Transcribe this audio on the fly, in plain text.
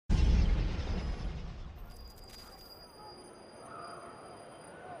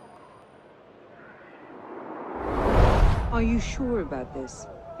Are you sure about this?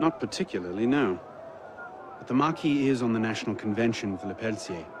 Not particularly, no. But the Marquis is on the National Convention with Le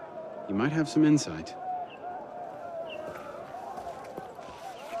Pelletier. He might have some insight.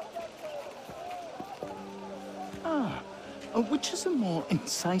 Which is a more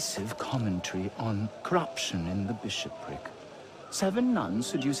incisive commentary on corruption in the bishopric? 7 nuns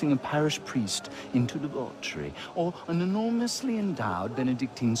seducing a parish priest into debauchery, or an enormously endowed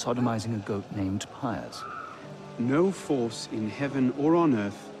Benedictine sodomizing a goat named Pius? No force in heaven or on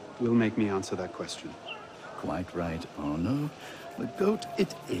earth will make me answer that question. Quite right, Arno. The goat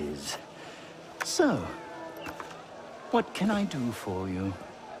it is. So, what can I do for you?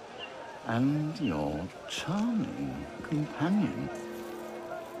 And your charming companion.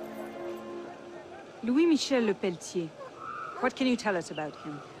 Louis-Michel Le Pelletier. What can you tell us about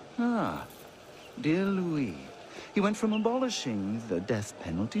him? Ah, dear Louis. He went from abolishing the death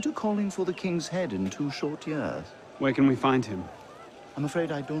penalty to calling for the king's head in 2 short years. Where can we find him? I'm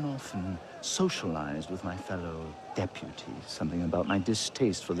afraid I don't often socialize with my fellow deputies. Something about my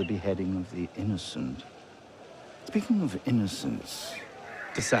distaste for the beheading of the innocent. Speaking of innocence...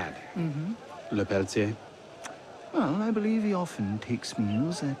 De Sade. Le Pelletier. Well, I believe he often takes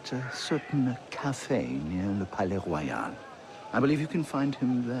meals at a certain cafe near Le Palais Royal. I believe you can find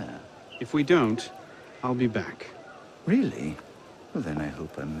him there. If we don't, I'll be back. Really? Well, then I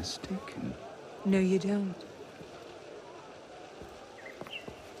hope I'm mistaken. No, you don't.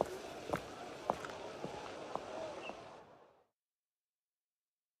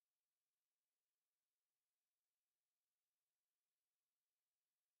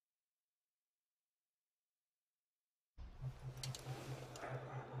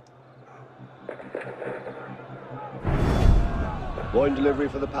 Wine delivery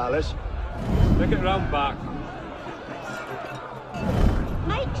for the palace. Take it round back.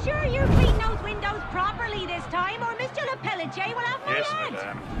 Make sure you clean those windows properly this time, or Mr. Le Pelletier will have my Yes, head.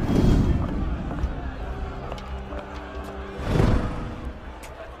 madame.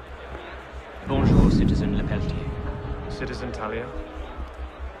 Bonjour, Citizen Le Pelletier. Citizen Talia.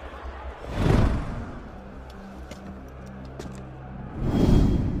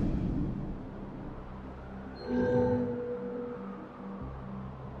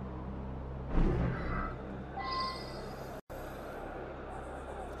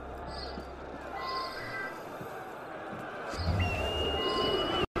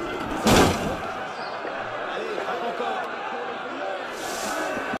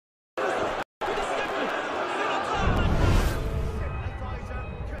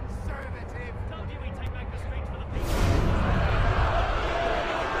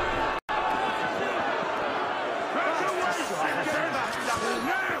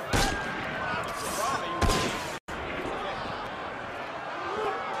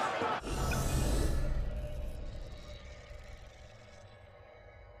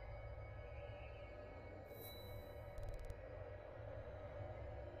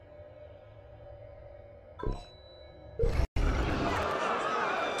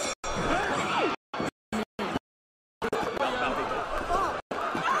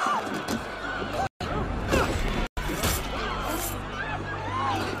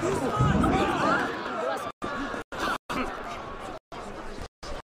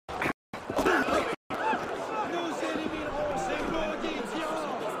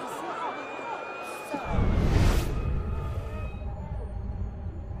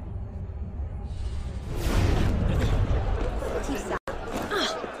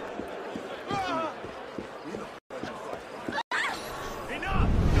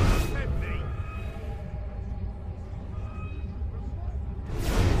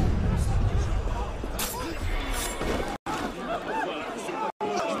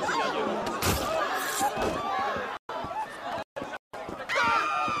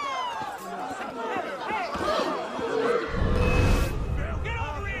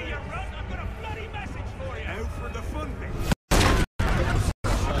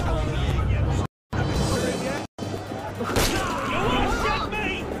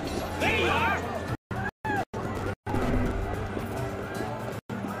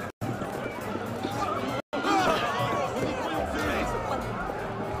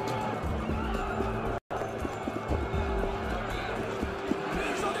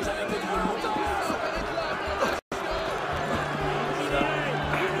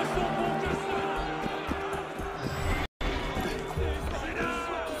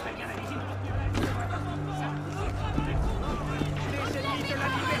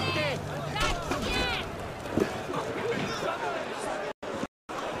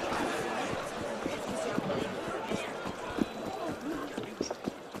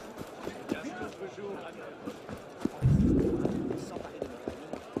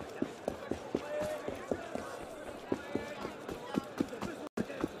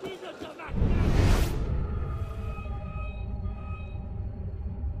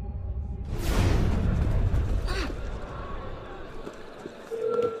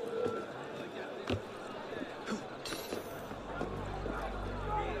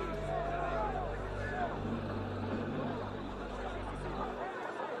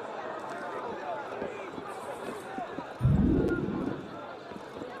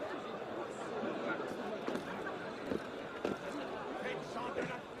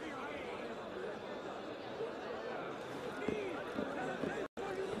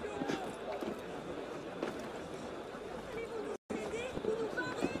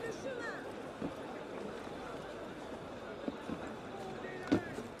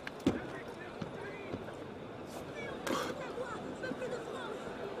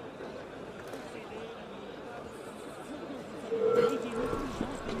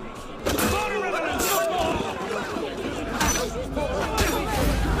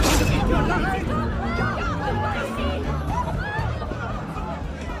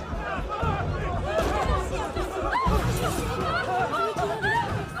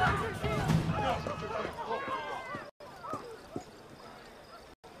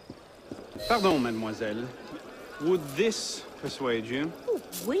 Pardon, mademoiselle. Would this persuade you?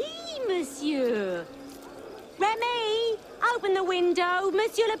 Oui, monsieur. Remy, open the window.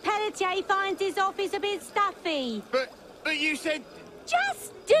 Monsieur Le Pelletier finds his office a bit stuffy. But you said...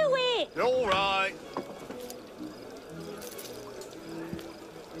 Just do it! All right.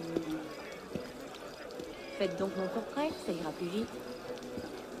 Faites donc mon portrait, ça ira plus vite.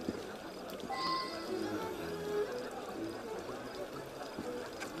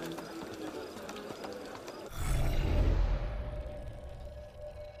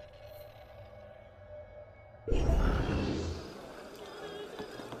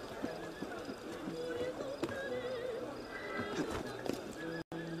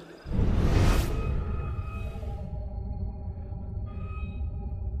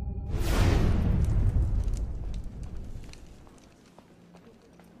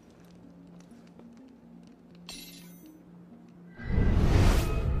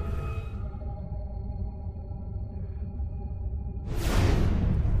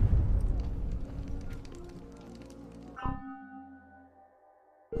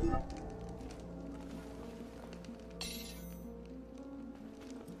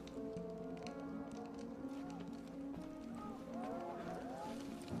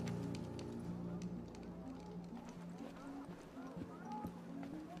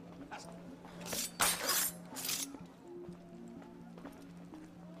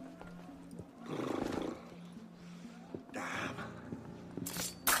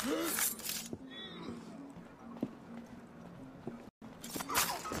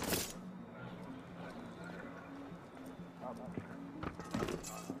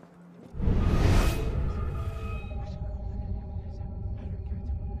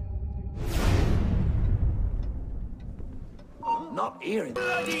 Not hearing.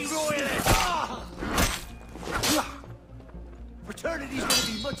 Bloody royalist! Fraternity's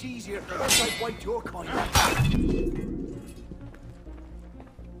gonna be much easier once I've wiped your coin.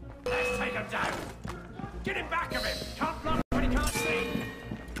 Let's take him down. Get him back of him. Can't block when he can't see.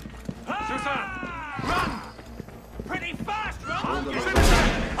 Susan! Run! Pretty fast, run! Hold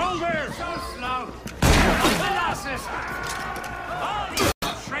there! So slow. Molasses! All these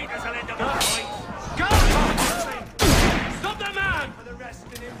traitors will end up in fights. Go! Stop the man! For the rest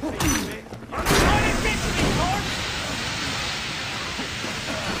of him, please. I'm trying to get me, Lord!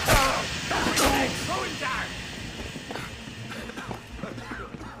 Throw him down!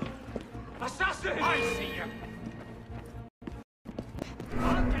 Assassin! I see you!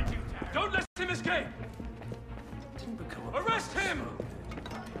 I'll get you down! Don't let him escape! Arrest him!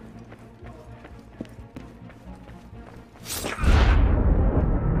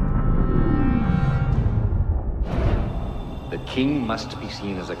 The king must be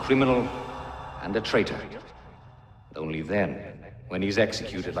seen as a criminal and a traitor. Only then, when he's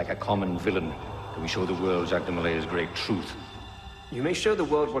executed like a common villain, can we show the world Jacques de Malay's great truth. You may show the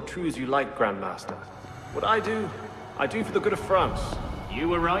world what true as you like, Grandmaster. What I do for the good of France. You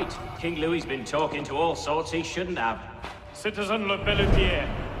were right. King Louis's been talking to all sorts he shouldn't have. Citizen Le Pelletier,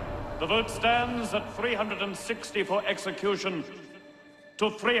 the vote stands at 360 for execution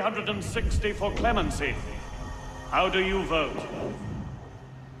to 360 for clemency. How do you vote?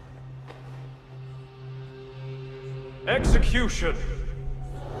 Execution!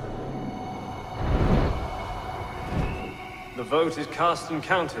 The vote is cast and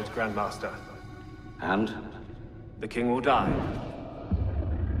counted, Grandmaster. And? The king will die.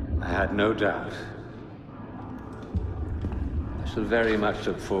 I had no doubt. I shall very much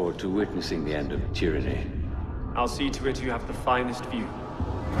look forward to witnessing the end of tyranny. I'll see to it you have the finest view.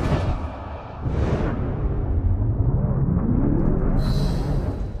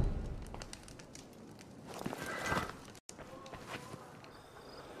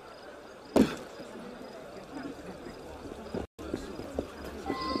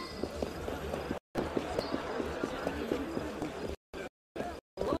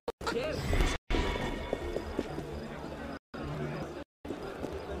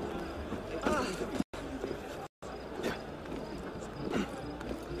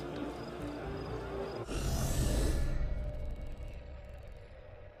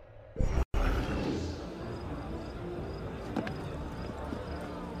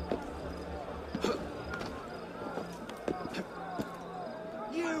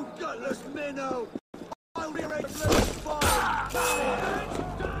 You gutless minnow!